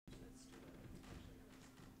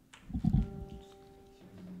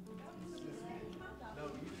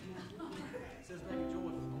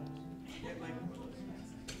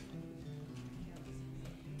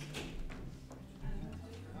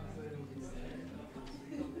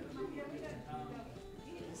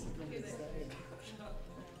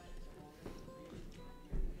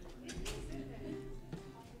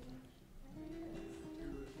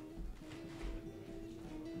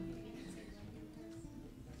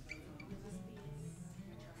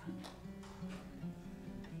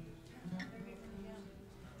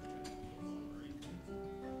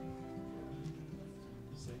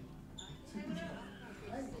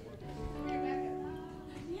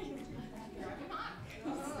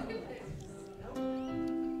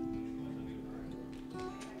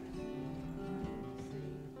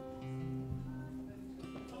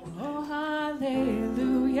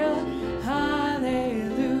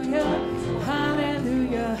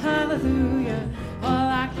hallelujah. All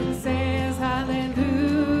I can say is hallelujah.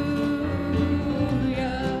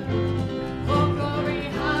 Oh, glory,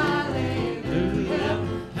 hallelujah.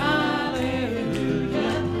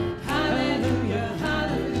 Hallelujah. Hallelujah.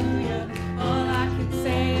 Hallelujah. All I can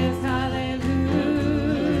say is hallelujah.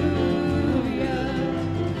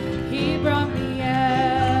 He brought me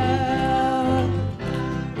out.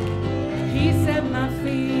 He set my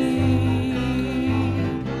feet.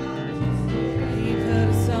 He put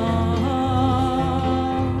a song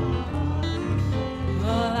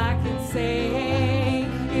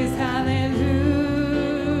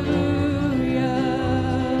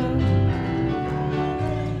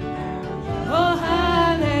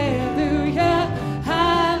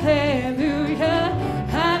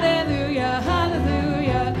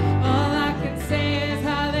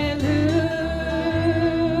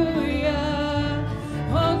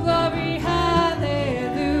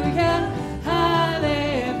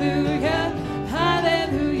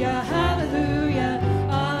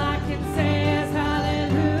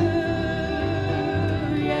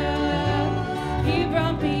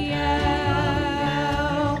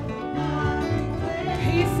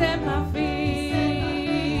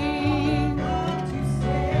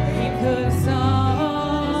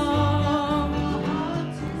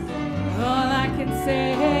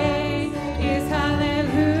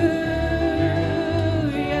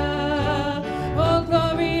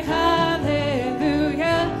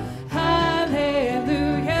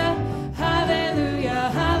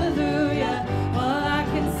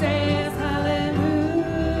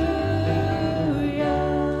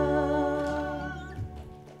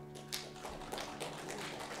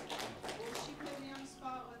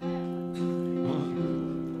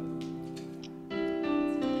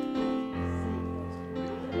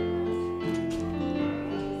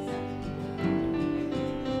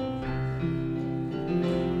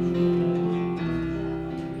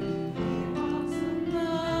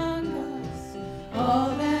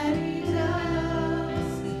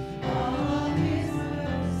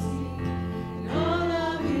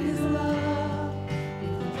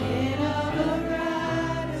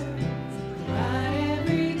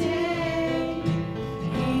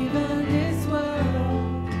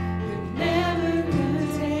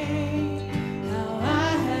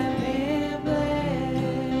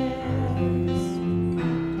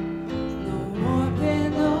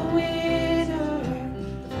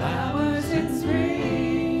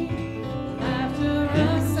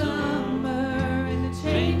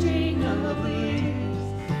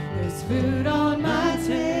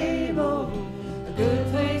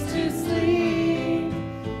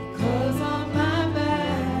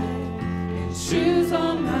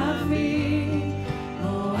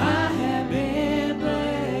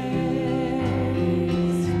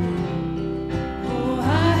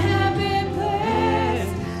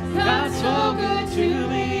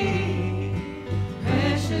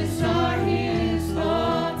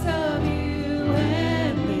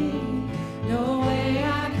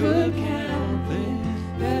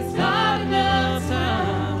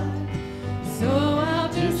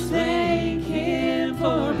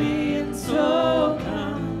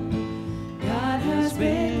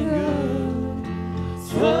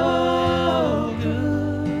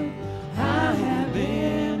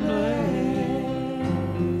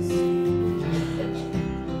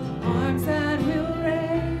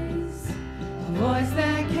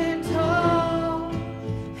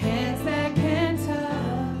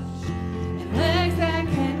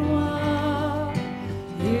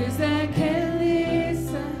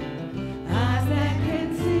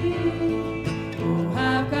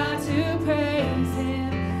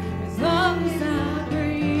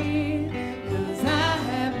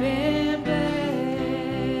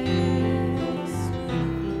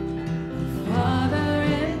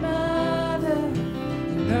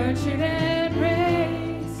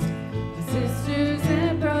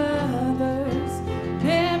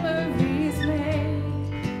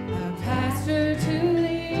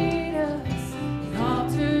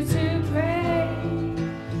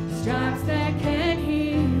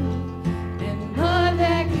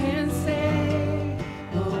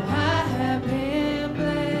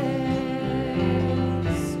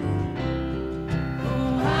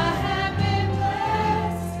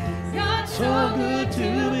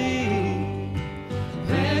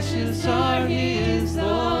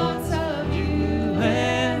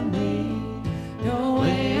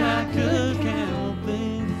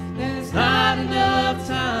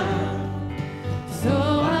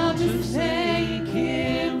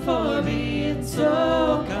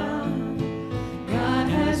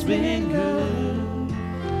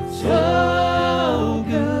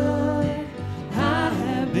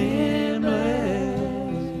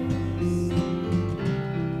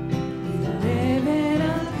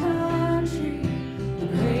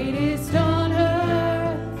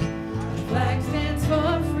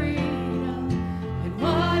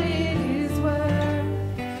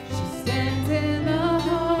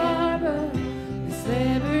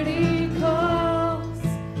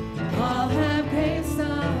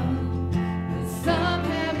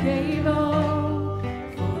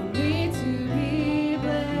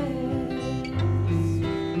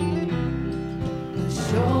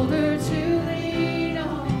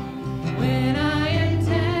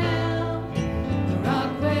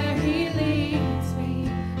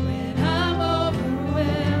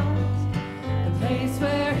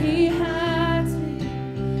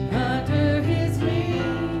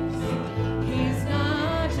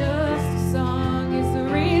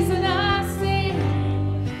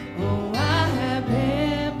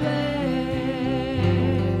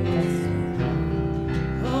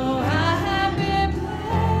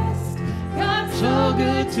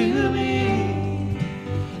to me.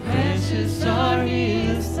 Precious are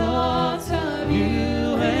His thoughts of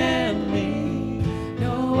you and me.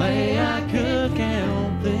 No way I could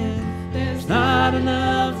count them. There's not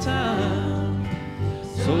enough time.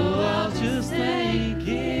 So I'll just thank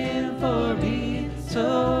Him for being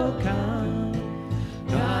so kind.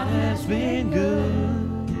 God has been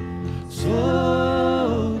good,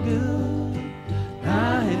 so good.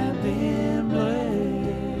 I have been blessed.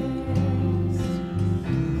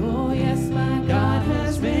 Oh yes, my God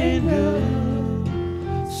has been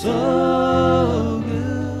good, so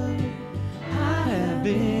good. I have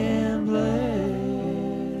been blessed.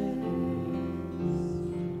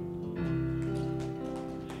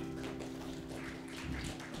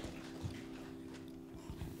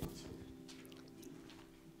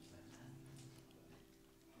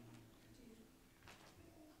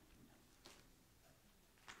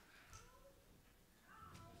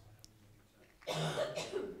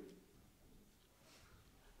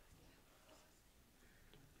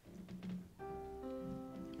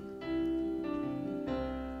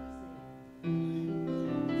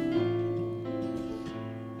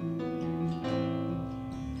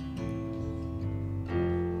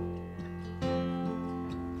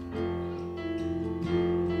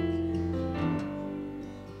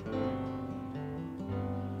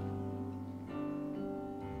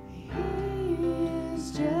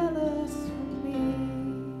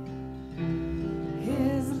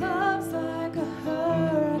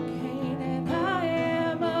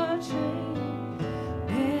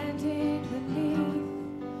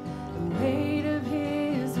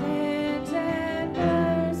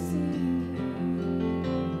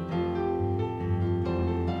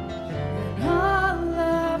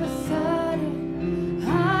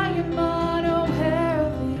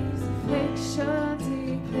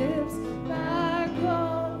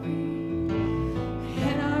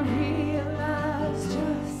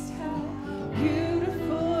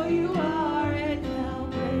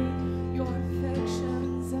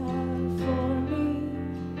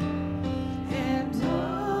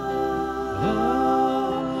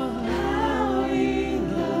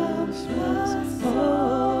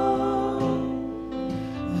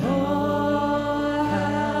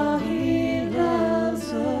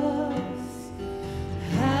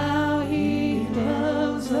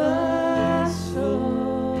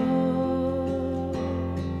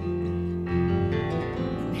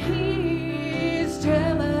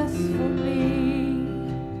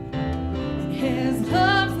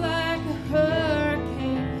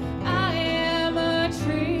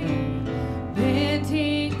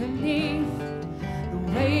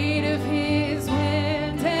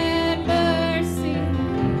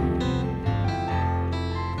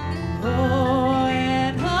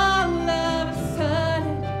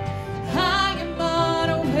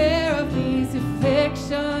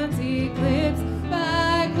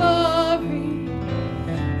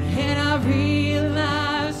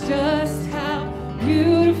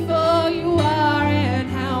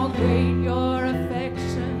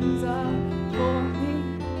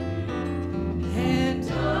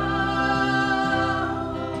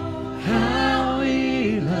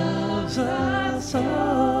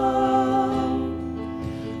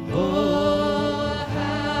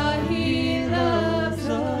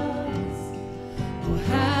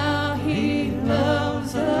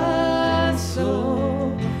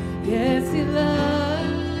 Yes, He loves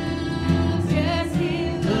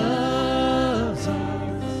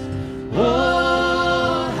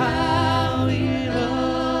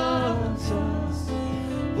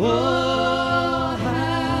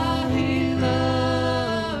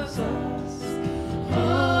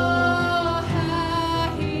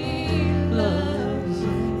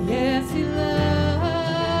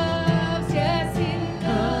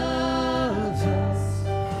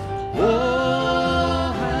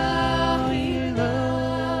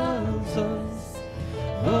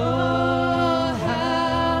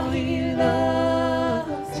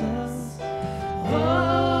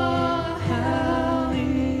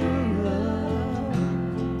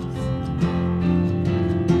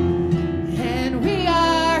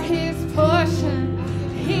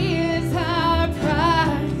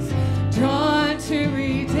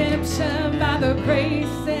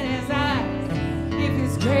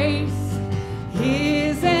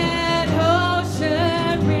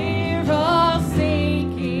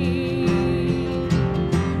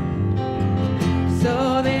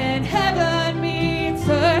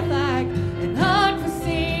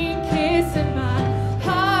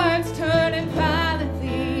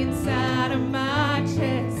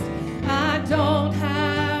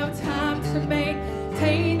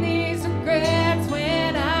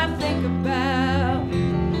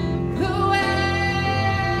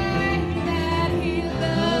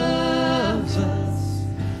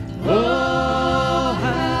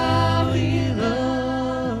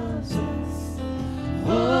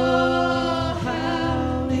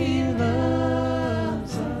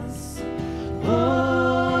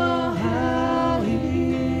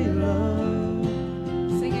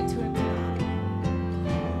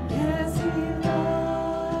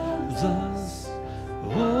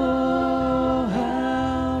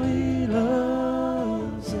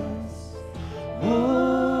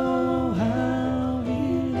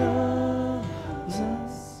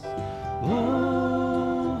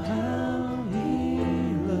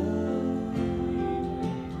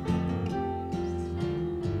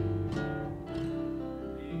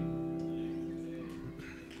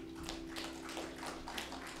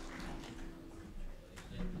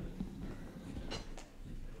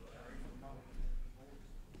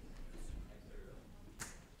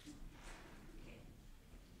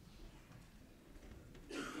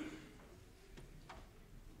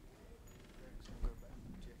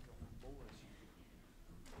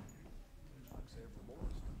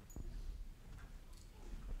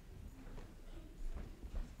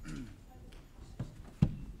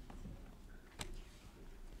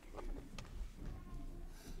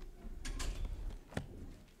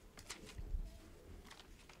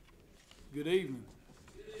Good evening.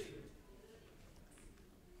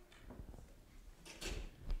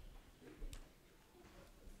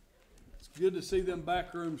 It's good to see them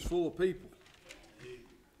back rooms full of people,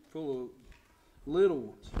 full of little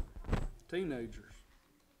ones, teenagers.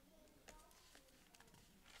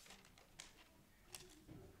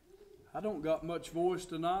 I don't got much voice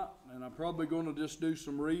tonight, and I'm probably going to just do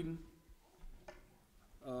some reading.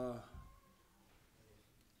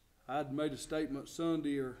 I'd made a statement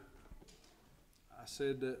Sunday, or I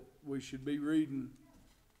said that we should be reading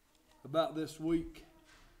about this week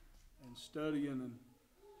and studying and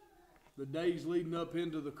the days leading up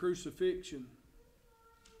into the crucifixion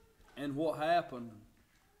and what happened.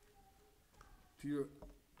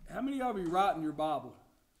 How many of you write in your Bible?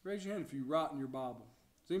 Raise your hand if you write in your Bible.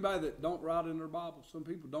 Is anybody that don't write in their Bible? Some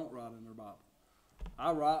people don't write in their Bible.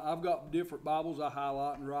 I write. I've got different Bibles I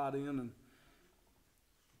highlight and write in. And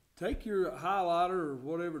take your highlighter or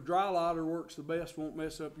whatever, dry lighter works the best, won't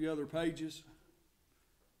mess up your other pages.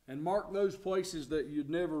 And mark those places that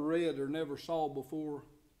you'd never read or never saw before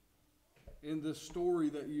in this story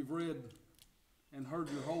that you've read and heard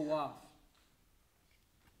your whole life.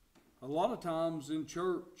 A lot of times in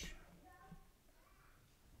church,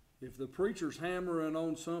 if the preacher's hammering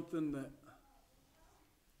on something that's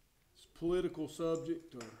political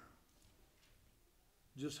subject or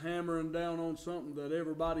just hammering down on something that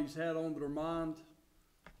everybody's had on their mind,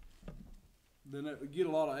 then it would get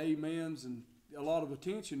a lot of amens and a lot of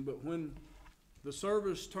attention. But when the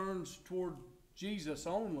service turns toward Jesus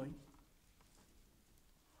only,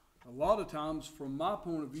 a lot of times, from my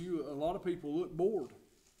point of view, a lot of people look bored.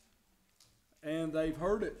 And they've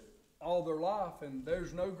heard it all their life, and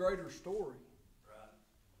there's no greater story.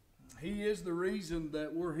 Right. He is the reason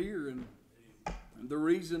that we're here, and the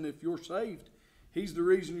reason if you're saved. He's the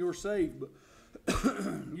reason you're saved. But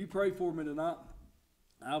you pray for me tonight.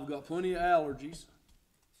 I've got plenty of allergies,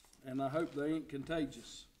 and I hope they ain't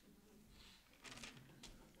contagious.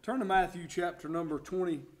 Turn to Matthew chapter number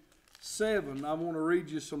 27. I want to read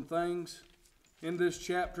you some things in this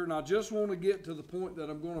chapter, and I just want to get to the point that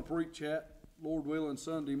I'm going to preach at, Lord willing,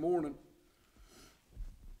 Sunday morning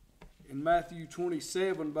in Matthew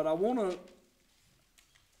 27. But I want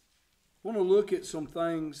to look at some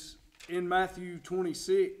things in Matthew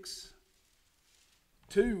 26,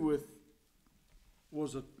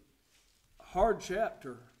 was a hard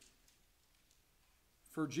chapter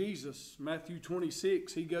for Jesus. Matthew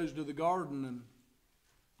 26, he goes to the garden and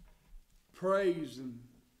prays, and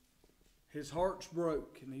his heart's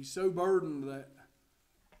broke, and he's so burdened that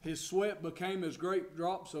his sweat became as great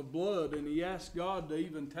drops of blood, and he asked God to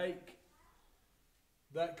even take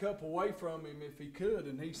that cup away from him if he could.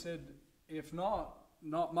 And he said, if not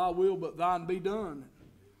my will but thine be done.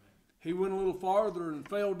 He went a little farther and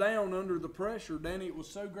fell down under the pressure. Danny, it was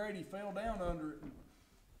so great he fell down under it. And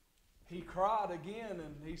he cried again,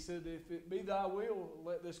 and he said, if it be thy will,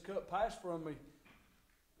 let this cup pass from me.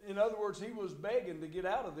 In other words, he was begging to get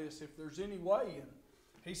out of this if there's any way. And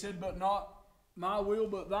he said, but not my will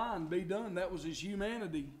but thine be done. That was his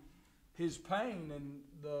humanity, his pain, and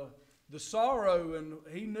the sorrow, and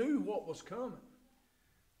he knew what was coming.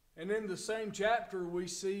 And in the same chapter we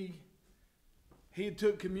see he had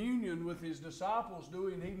took communion with his disciples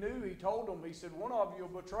doing. He told them, he said, one of you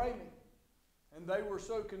will betray me. And they were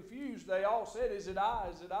so confused, they all said, is it I,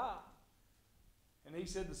 is it I? And he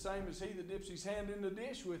said, the same as he that dips his hand in the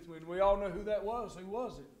dish with me. And we all know who that was. Who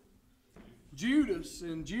was it? Judas.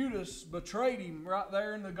 And Judas betrayed him right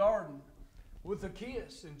there in the garden with a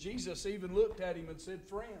kiss. And Jesus even looked at him and said,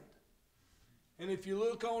 friend. And if you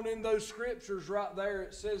look on in those scriptures right there,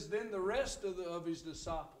 it says, then the rest of his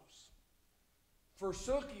disciples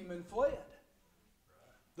forsook him and fled.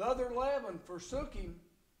 The other 11 forsook him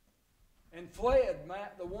and fled,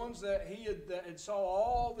 Matt. The ones that had saw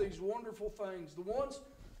all these wonderful things. The ones,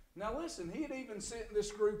 now listen, he had even sent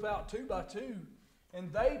this group out 2 by 2,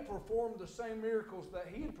 and they performed the same miracles that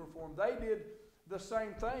he had performed. They did the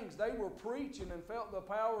same things. They were preaching and felt the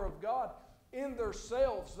power of God in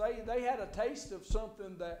themselves. They had a taste of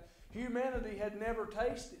something that humanity had never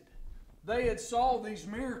tasted. They had saw these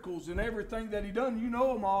miracles and everything that he done. You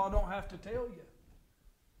know them all. I don't have to tell you.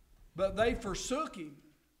 But they forsook him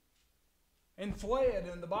and fled.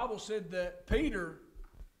 And the Bible said that Peter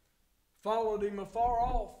followed him afar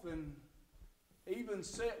off and even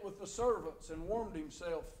sat with the servants and warmed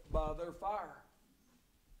himself by their fire.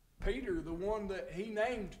 Peter, the one that he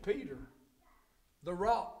named Peter, the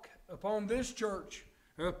rock. Upon this church,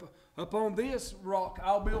 upon this rock,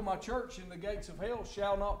 I'll build my church, and the gates of hell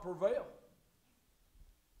shall not prevail.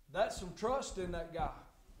 That's some trust in that guy.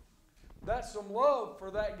 That's some love for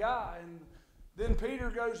that guy. And Then Peter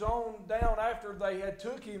goes on down after they had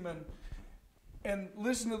took him, and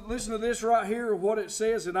listen to this right here, what it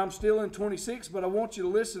says, and I'm still in 26, but I want you to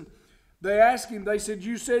listen. They asked him, they said,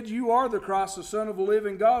 you said you are the Christ, the Son of the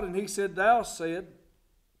living God. And he said, thou said.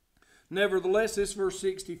 Nevertheless, this verse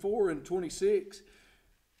 64 and 26.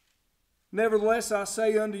 Nevertheless, I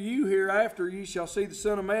say unto you, hereafter ye shall see the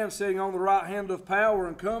Son of Man sitting on the right hand of power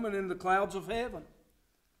and coming in the clouds of heaven.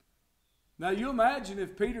 Now you imagine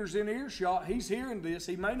if Peter's in earshot, he's hearing this.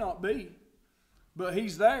 He may not be, but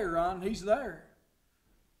he's there, Ron. He's there.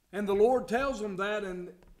 And the Lord tells them that, and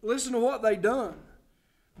listen to what they done.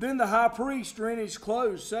 Then the high priest rent his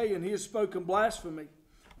clothes, saying, he has spoken blasphemy.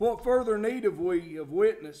 What further need have we of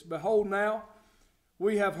witness? Behold, now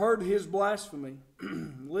we have heard his blasphemy.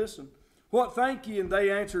 Listen. What think ye? And they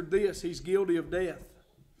answered this, he's guilty of death.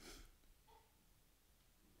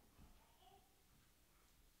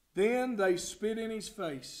 Then they spit in his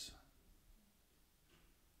face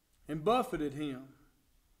and buffeted him.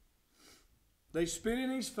 They spit in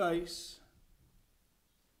his face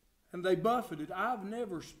and they buffeted. I've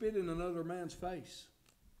never spit in another man's face.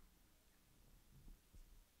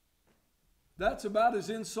 That's about as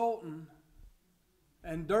insulting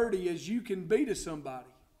and dirty as you can be to somebody,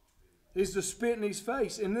 is to spit in his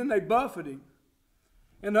face. And then they buffeted him.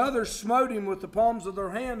 And others smote him with the palms of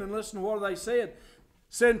their hand. And listen to what they said.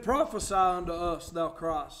 Said, prophesy unto us, thou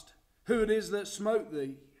Christ, who it is that smote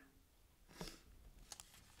thee.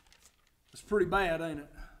 It's pretty bad, ain't it?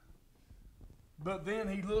 But then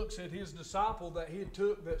he looks at his disciple that he had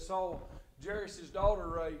took, that saw Jairus' daughter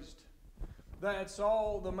raised, that had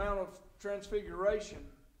saw the Mount of Transfiguration,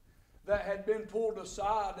 that had been pulled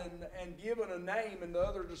aside and given a name, and the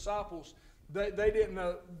other disciples, they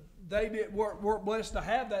weren't blessed to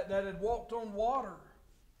have that had walked on water.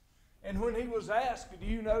 And when he was asked, do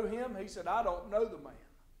you know him? He said, I don't know the man.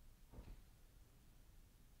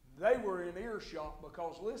 They were in earshot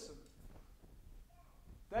because, listen,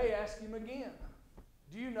 they asked him again,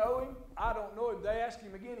 do you know him? I don't know him. They asked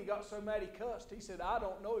him again. He got so mad he cussed. He said, I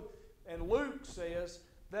don't know him. And Luke says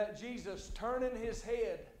that Jesus, turning his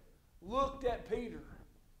head, looked at Peter.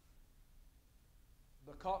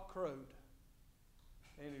 The cock crowed.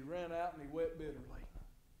 And he ran out and he wept bitterly.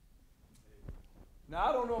 Now,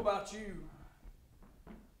 I don't know about you,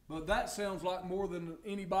 but that sounds like more than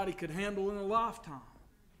anybody could handle in a lifetime.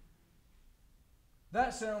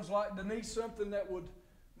 That sounds like, Denise, something that would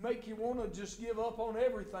make you want to just give up on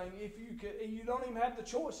everything. If you don't even have the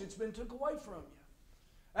choice. It's been took away from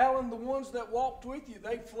you. Alan, the ones that walked with you,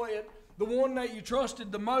 they fled. The one that you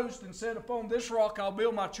trusted the most and said, upon this rock I'll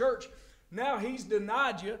build my church. Now he's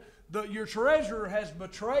denied you. Your treasurer has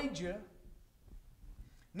betrayed you.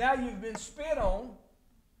 Now you've been spit on.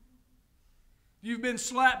 You've been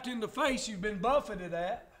slapped in the face. You've been buffeted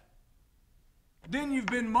at. Then you've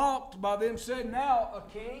been mocked by them, said, now a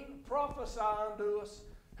king, prophesy unto us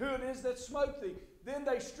who it is that smote thee. Then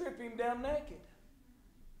they strip him down naked.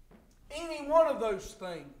 Any one of those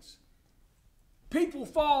things. People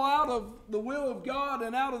fall out of the will of God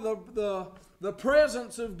and out of the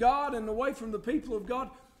presence of God and away from the people of God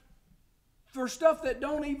for stuff that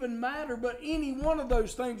don't even matter. But any one of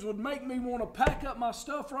those things would make me want to pack up my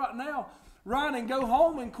stuff right now, Ryan, and go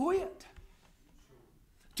home and quit.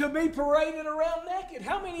 To be paraded around naked.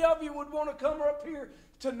 How many of you would want to come up here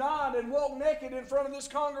tonight and walk naked in front of this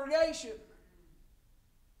congregation?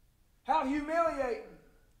 How humiliating.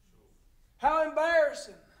 How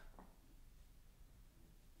embarrassing.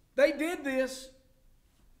 They did this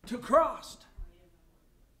to Christ.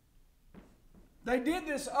 They did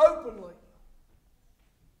this openly.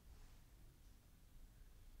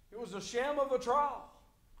 It was a sham of a trial.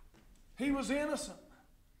 He was innocent.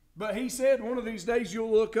 But he said, one of these days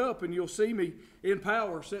you'll look up and you'll see me in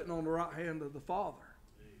power sitting on the right hand of the Father.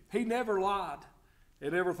 He never lied.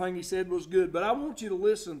 And everything he said was good. But I want you to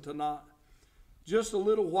listen tonight. Just a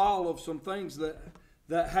little while of some things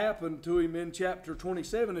that happened to him in chapter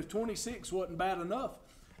 27. If 26 wasn't bad enough,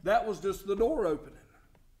 that was just the door opening.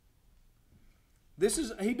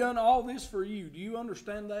 He done all this for you. Do you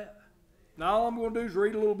understand that? Now all I'm going to do is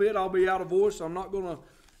read a little bit. I'll be out of voice. I'm not going to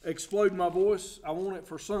explode my voice. I want it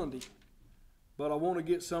for Sunday. But I want to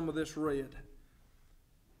get some of this read.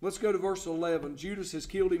 Let's go to verse 11. Judas has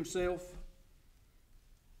killed himself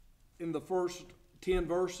in the first 10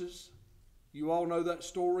 verses. You all know that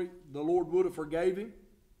story. The Lord would have forgave him.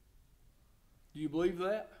 Do you believe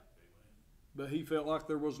that? But he felt like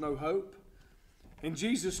there was no hope. And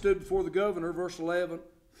Jesus stood before the governor, verse 11.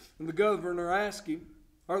 And the governor asked him,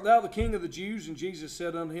 art thou the king of the Jews? And Jesus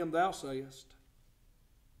said unto him, thou sayest.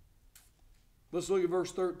 Let's look at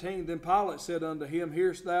verse 13. Then Pilate said unto him,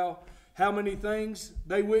 hearest thou How many things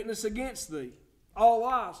they witness against thee? All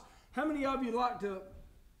lies. How many of you like to,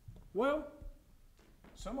 well,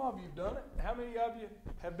 some of you have done it. How many of you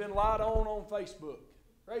have been lied on Facebook?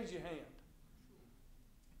 Raise your hand.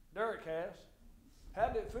 Derek has. How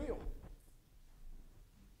did it feel?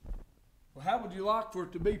 Well, how would you like for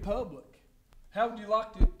it to be public? How would you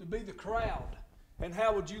like to be the crowd? And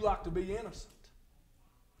how would you like to be innocent?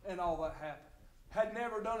 And all that happened. Had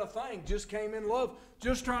never done a thing, just came in love,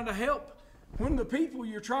 just trying to help. When the people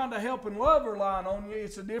you're trying to help and love are lying on you,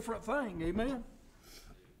 it's a different thing. Amen?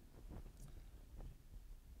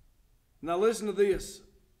 Now listen to this.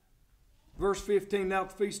 Verse 15, now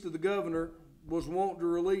the feast of the governor was wont to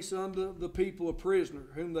release unto the people a prisoner,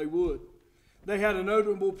 whom they would. They had a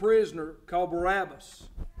notable prisoner called Barabbas.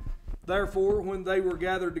 Therefore, when they were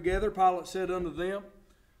gathered together, Pilate said unto them,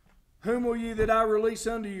 Whom will ye that I release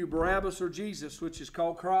unto you, Barabbas or Jesus, which is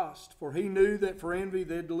called Christ? For he knew that for envy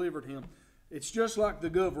they had delivered him. It's just like the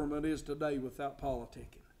government is today without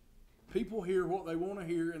politicking. People hear what they want to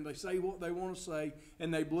hear, and they say what they want to say,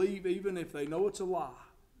 and they believe even if they know it's a lie.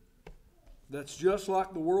 That's just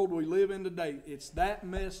like the world we live in today. It's that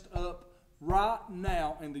messed up right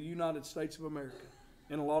now in the United States of America,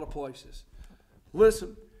 in a lot of places.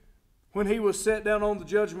 Listen, when he was set down on the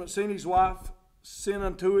judgment seat, his wife sent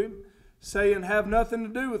unto him, saying, Have nothing to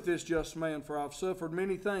do with this just man, for I've suffered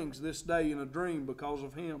many things this day in a dream because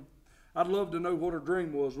of him. I'd love to know what her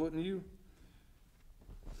dream was, wouldn't you?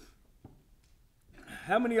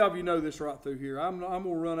 How many of you know this right through here? I'm going to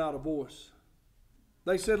run out of voice.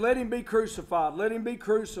 They said, Let him be crucified. Let him be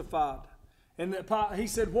crucified. And he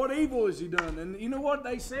said, What evil has he done? And you know what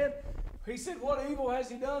they said? He said, What evil has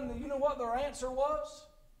he done? And you know what their answer was?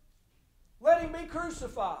 Let him be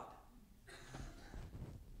crucified.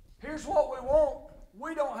 Here's what we want.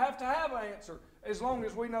 We don't have to have an answer as long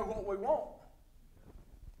as we know what we want.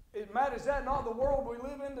 Matt, is that not the world we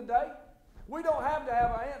live in today? We don't have to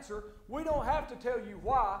have an answer. We don't have to tell you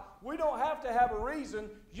why. We don't have to have a reason.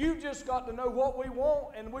 You just got to know what we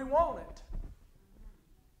want, and we want it.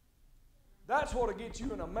 That's what'll get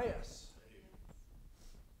you in a mess.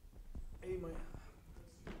 Amen.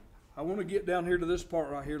 I want to get down here to this part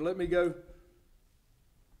right here. Let me go.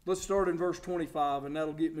 Let's start in verse 25, and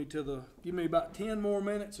that'll get me to give me about 10 more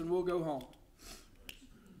minutes, and we'll go home.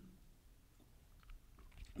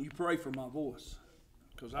 You pray for my voice,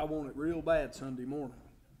 because I want it real bad Sunday morning,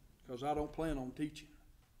 because I don't plan on teaching.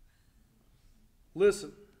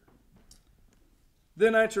 Listen.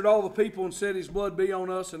 Then answered all the people and said, His blood be on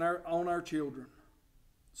us and on our children.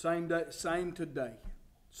 Same today.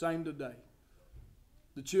 Same today.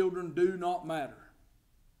 The children do not matter.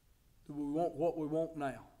 We want what we want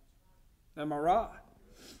now. Am I right?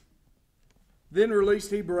 Then released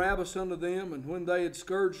he Barabbas unto them, and when they had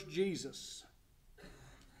scourged Jesus.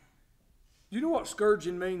 Do you know what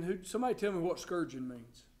scourging means? Somebody tell me what scourging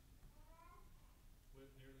means.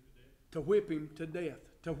 To whip him to death.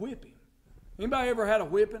 To whip him. Anybody ever had a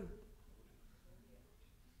whipping?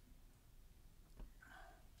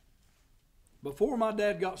 Before my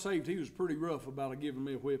dad got saved, he was pretty rough about giving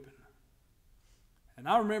me a whipping. And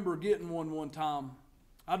I remember getting one time.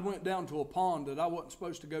 I'd went down to a pond that I wasn't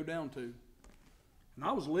supposed to go down to. And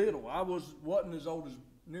I was little. I wasn't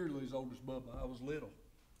nearly as old as Bubba. I was little.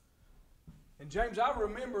 And James, I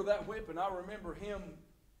remember that whipping. I remember him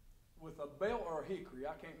with a belt or a hickory.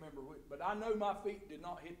 I can't remember which. But I know my feet did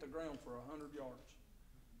not hit the ground for 100 yards.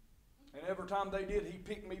 And every time they did, he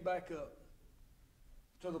picked me back up.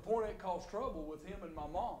 To the point it caused trouble with him and my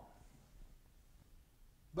mom.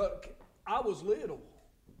 But I was little.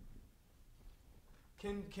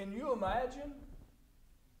 Can you imagine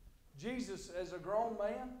Jesus as a grown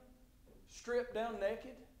man, stripped down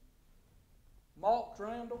naked, mocked,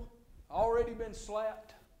 Randall, already been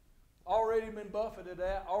slapped, already been buffeted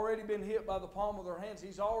at, already been hit by the palm of their hands.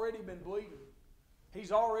 He's already been bleeding.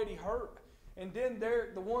 He's already hurt. And then they're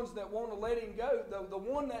the ones that want to let him go. The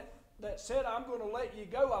one that said, I'm going to let you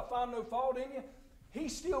go, I find no fault in you, he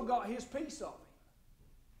still got his piece of him.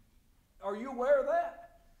 Are you aware of that?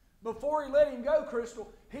 Before he let him go,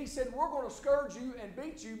 Crystal, he said, we're going to scourge you and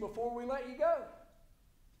beat you before we let you go.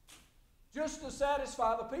 Just to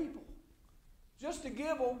satisfy the people. Just to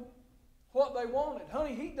give them what they wanted.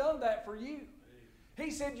 Honey, he done that for you.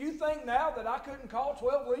 He said, you think now that I couldn't call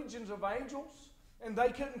 12 legions of angels and they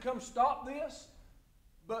couldn't come stop this?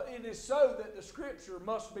 But it is so that the scripture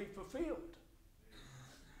must be fulfilled.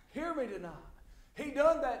 Hear me tonight. He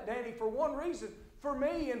done that, Danny, for one reason. For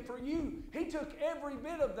me and for you. He took every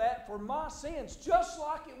bit of that for my sins, just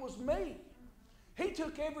like it was me. He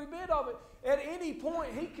took every bit of it. At any point,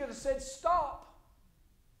 he could have said, stop.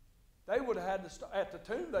 They would have had to, at the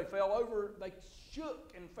tomb, they fell over, they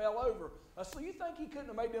shook and fell over. So you think he couldn't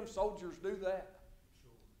have made them soldiers do that?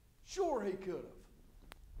 Sure he could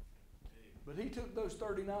have. But he took those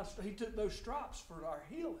 39, he took those stripes for our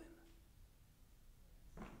healing.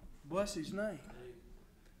 Bless his name.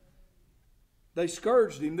 They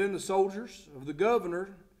scourged him. Then the soldiers of the governor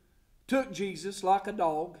took Jesus like a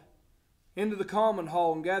dog into the common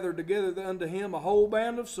hall and gathered together unto him a whole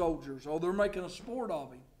band of soldiers. Oh, they're making a sport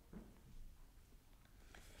of him.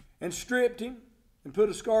 And stripped him and put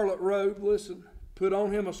a scarlet robe, listen, put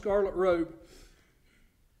on him a scarlet robe.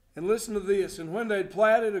 And listen to this, and when they had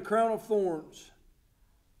platted a crown of thorns,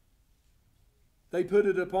 they put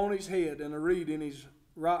it upon his head and a reed in his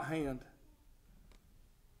right hand.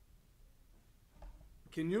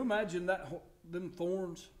 Can you imagine them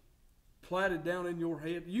thorns platted down in your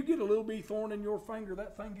head? You get a little bitty thorn in your finger,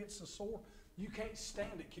 that thing gets so sore, you can't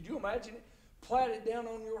stand it. Could you imagine it? Platted down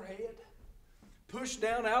on your head, pushed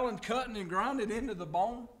down, Allen cutting and grinding into the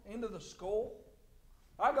bone, into the skull.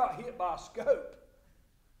 I got hit by a scope,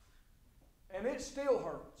 and it still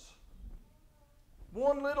hurts.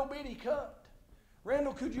 One little bitty cut.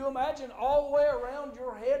 Randall, could you imagine all the way around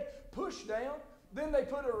your head, pushed down? Then they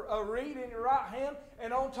put a reed in your right hand,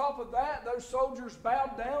 and on top of that, those soldiers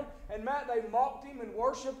bowed down, and Matt, they mocked him and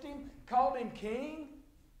worshipped him, called him king,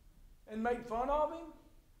 and made fun of him.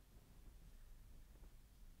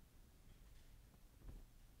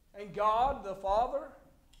 And God, the Father,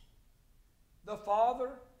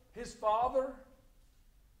 his Father,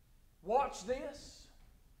 watched this,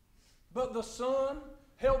 but the Son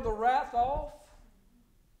held the wrath off.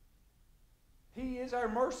 He is our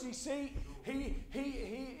mercy seat. He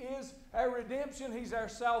is our redemption. He's our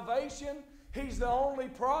salvation. He's the only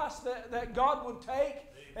price that God would take.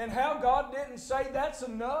 And how God didn't say that's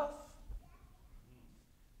enough.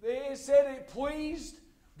 It said it pleased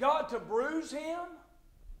God to bruise him.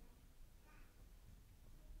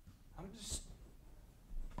 I'm just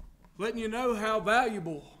letting you know how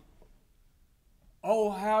valuable. Oh,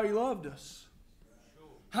 how he loved us.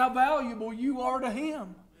 How valuable you are to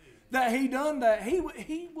him. That he done that.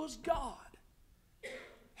 He was God.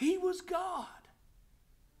 He was God.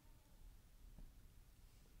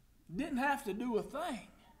 Didn't have to do a thing.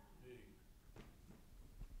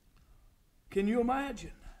 Can you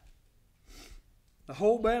imagine? The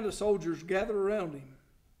whole band of soldiers gathered around him.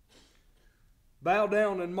 Bow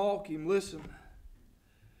down and mock him. Listen.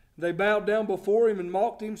 They bowed down before him and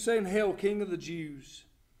mocked him, saying, "Hail, King of the Jews."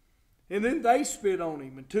 And then they spit on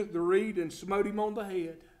him and took the reed and smote him on the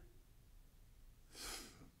head.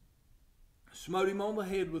 Smote him on the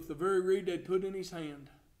head with the very reed they'd put in his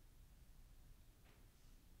hand.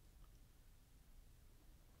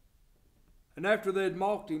 And after they had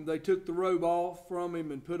mocked him, they took the robe off from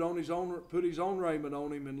him and put his own raiment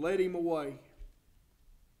on him and led him away.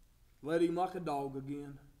 Led him like a dog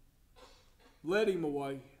again. Led him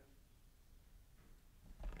away.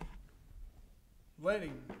 Led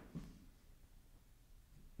him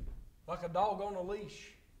like a dog on a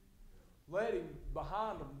leash. Led him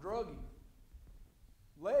behind them, drug him.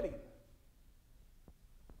 Led him.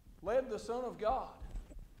 Led the Son of God.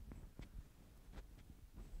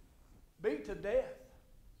 Beat to death.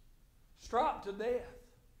 Striped to death.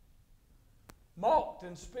 Mocked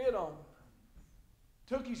and spit on.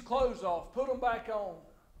 Took his clothes off, put them back on.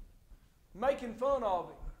 Making fun of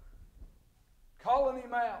him. Calling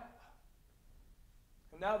him out.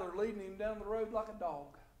 And now they're leading him down the road like a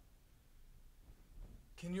dog.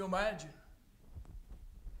 Can you imagine?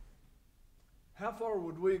 How far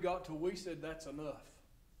would we have got till we said that's enough?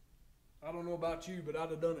 I don't know about you, but I'd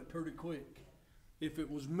have done it pretty quick. If it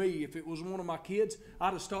was me, if it was one of my kids,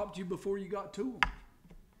 I'd have stopped you before you got to them.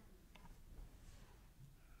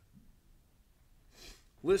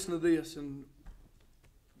 Listen to this, and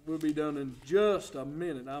we'll be done in just a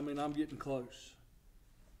minute. I mean, I'm getting close.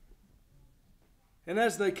 And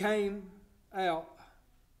as they came out,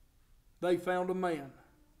 they found a man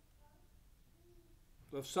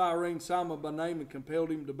of Cyrene, Simon by name, and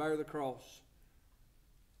compelled him to bear the cross.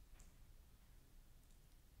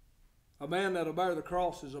 A man that'll bear the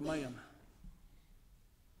cross is a man.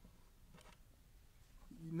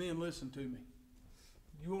 Men, listen to me.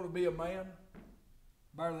 You want to be a man?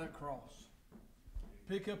 Bear that cross.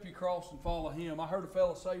 Pick up your cross and follow him. I heard a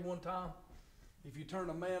fellow say one time, if you turn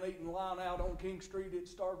a man-eating lion out on King Street, it'd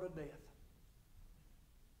starve to death.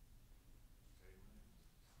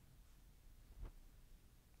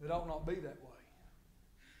 It ought not be that way.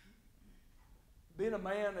 Being a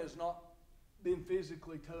man is not being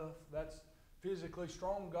physically tough. That's physically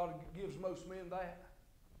strong. God gives most men that.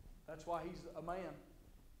 That's why he's a man.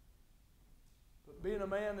 But being a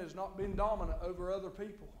man is not being dominant over other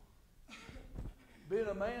people. Being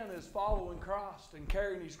a man is following Christ and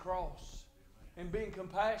carrying His cross and being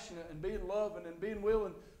compassionate and being loving and being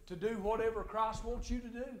willing to do whatever Christ wants you to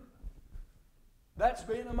do. That's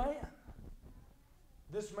being a man.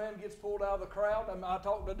 This man gets pulled out of the crowd. I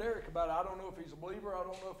talked to Derek about it. I don't know if he's a believer. I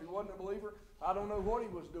don't know if he wasn't a believer. I don't know what he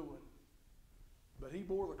was doing. But he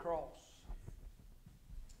bore the cross.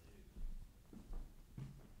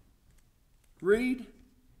 Read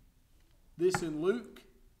this in Luke.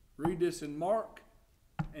 Read this in Mark.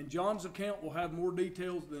 And John's account will have more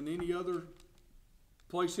details than any other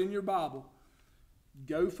place in your Bible.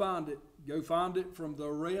 Go find it. Go find it from the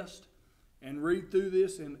rest and read through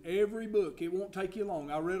this in every book. It won't take you long.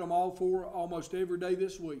 I read them all for almost every day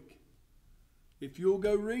this week. If you'll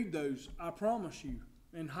go read those, I promise you,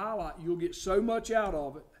 and highlight, you'll get so much out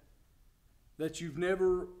of it that you've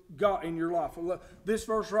never got in your life. This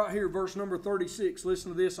verse right here, verse number 36.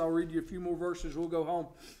 Listen to this. I'll read you a few more verses. We'll go home.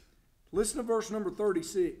 Listen to verse number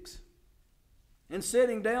 36. And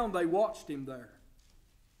sitting down, they watched him there.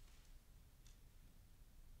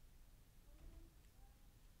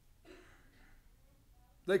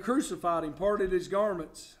 They crucified him, parted his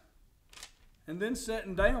garments, and then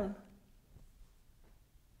sitting down,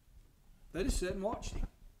 they just sat and watched him.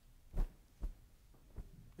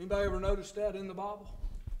 Anybody ever noticed that in the Bible?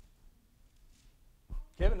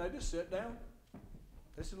 Kevin, they just sat down.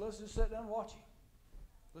 They said, let's just sit down and watch him.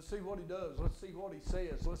 Let's see what he does. Let's see what he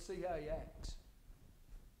says. Let's see how he acts.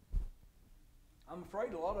 I'm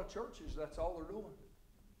afraid a lot of churches, that's all they're doing.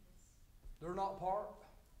 They're not part.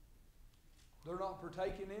 They're not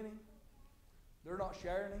partaking in him. They're not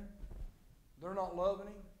sharing him. They're not loving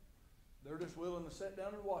him. They're just willing to sit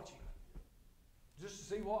down and watch him. Just to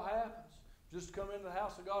see what happens. Just to come into the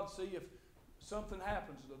house of God to see if something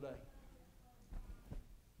happens today.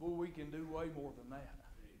 Well, we can do way more than that.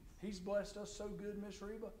 He's blessed us so good, Miss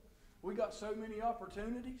Reba. We got so many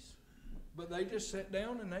opportunities. But they just sat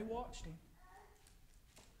down and they watched him.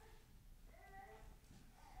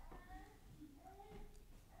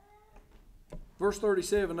 Verse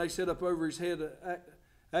 37, they set up over his head an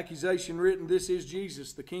accusation written, "This is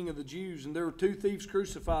Jesus, the King of the Jews." And there were two thieves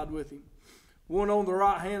crucified with him, one on the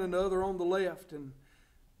right hand and the other on the left. And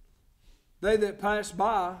they that passed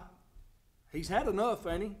by, he's had enough,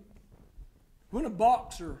 ain't he? When a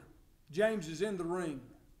boxer, James, is in the ring,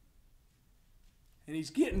 and he's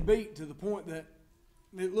getting beat to the point that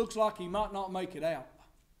it looks like he might not make it out,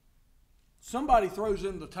 somebody throws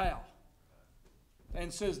in the towel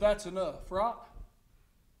and says, that's enough, right?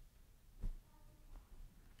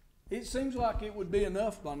 It seems like it would be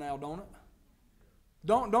enough by now, don't it?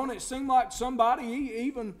 Don't it seem like somebody,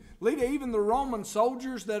 even the Roman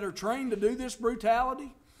soldiers that are trained to do this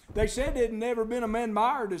brutality, they said it had never been a man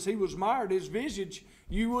mired as he was mired. His visage,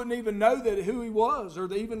 you wouldn't even know that who he was, or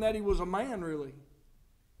even that he was a man, really.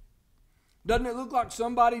 Doesn't it look like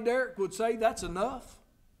somebody, Derek, would say that's enough?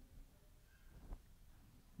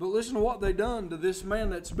 But listen to what they done to this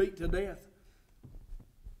man that's beat to death.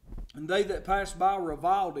 And they that passed by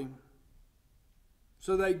reviled him.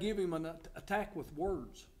 So they give him an attack with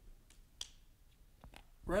words.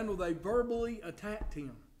 Randall, they verbally attacked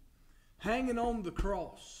him. Hanging on the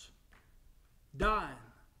cross. Dying.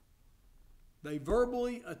 They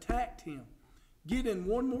verbally attacked him. Getting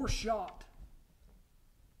one more shot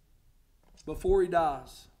before he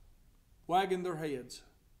dies. Wagging their heads.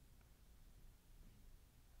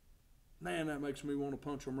 Man, that makes me want to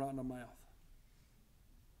punch them right in the mouth.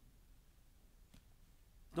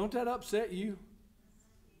 Don't that upset you?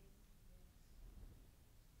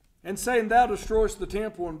 And saying, thou destroyest the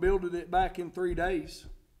temple and builded it back in 3 days.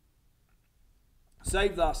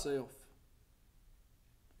 Save thyself.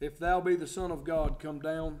 If thou be the Son of God, come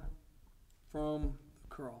down from the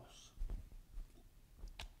cross.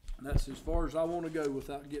 And that's as far as I want to go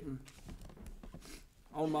without getting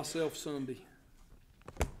on myself Sunday.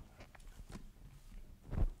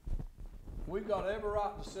 We've got every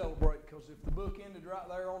right to celebrate, because if the book ended right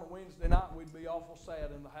there on a Wednesday night, we'd be awful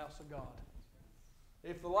sad in the house of God.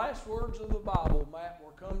 If the last words of the Bible, Matt,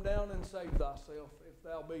 were come down and save thyself, if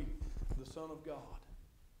thou be the Son of God,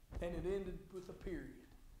 and it ended with a period,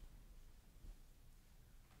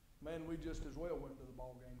 man, we just as well went to the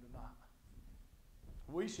ball game tonight.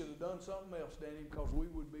 We should have done something else, Danny, because we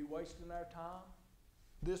would be wasting our time.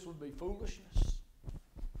 This would be foolishness.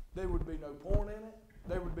 There would be no point in it.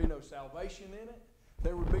 There would be no salvation in it.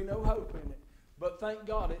 There would be no hope in it. But thank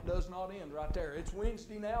God it does not end right there. It's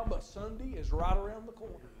Wednesday now, but Sunday is right around the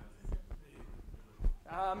corner.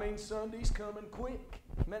 I mean, Sunday's coming quick.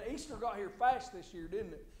 Man, Easter got here fast this year,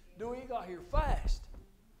 didn't it? Dewey got here fast.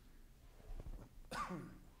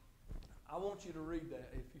 want you to read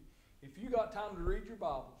that. If you got time to read your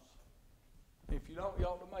Bibles, if you don't, you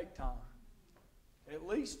ought to make time. At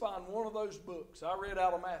least find one of those books. I read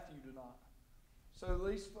out of Matthew tonight. So at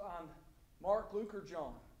least find Mark, Luke, or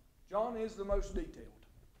John. John is the most detailed.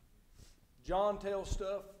 John tells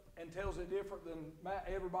stuff and tells it different than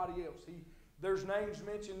everybody else. There's names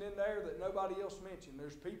mentioned in there that nobody else mentioned.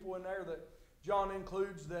 There's people in there that John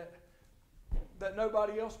includes that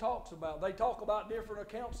nobody else talks about. They talk about different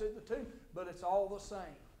accounts in the tomb, but it's all the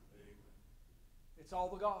same. It's all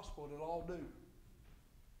the gospel. It'll all do.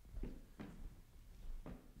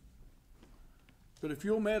 But if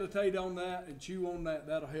you'll meditate on that and chew on that,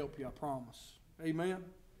 that'll help you, I promise. Amen?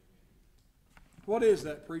 What is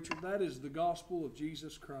that, preacher? That is the gospel of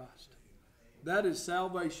Jesus Christ. That is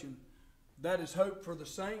salvation. That is hope for the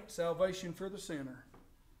saint, salvation for the sinner.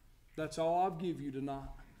 That's all I'll give you tonight.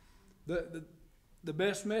 The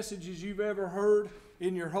best messages you've ever heard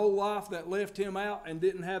in your whole life that left him out and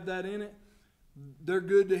didn't have that in it, they're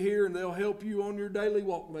good to hear and they'll help you on your daily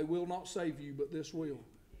walk. They will not save you, but this will.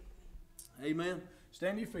 Amen.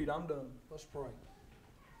 Stand to your feet. I'm done. Let's pray.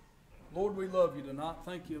 Lord, we love you tonight.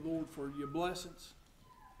 Thank you, Lord, for your blessings.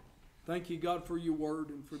 Thank you, God, for your word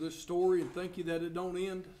and for this story. And thank you that it don't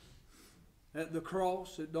end at the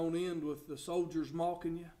cross. It don't end with the soldiers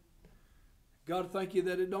mocking you. God, thank you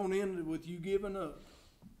that it don't end with you giving up.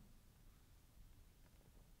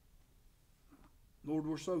 Lord,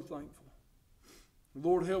 we're so thankful.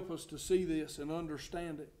 Lord, help us to see this and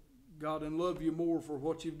understand it, God, and love you more for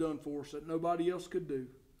what you've done for us that nobody else could do.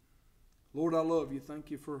 Lord, I love you. Thank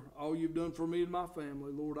you for all you've done for me and my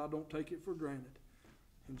family. Lord, I don't take it for granted.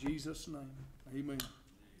 In Jesus' name, amen.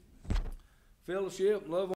 Fellowship, love.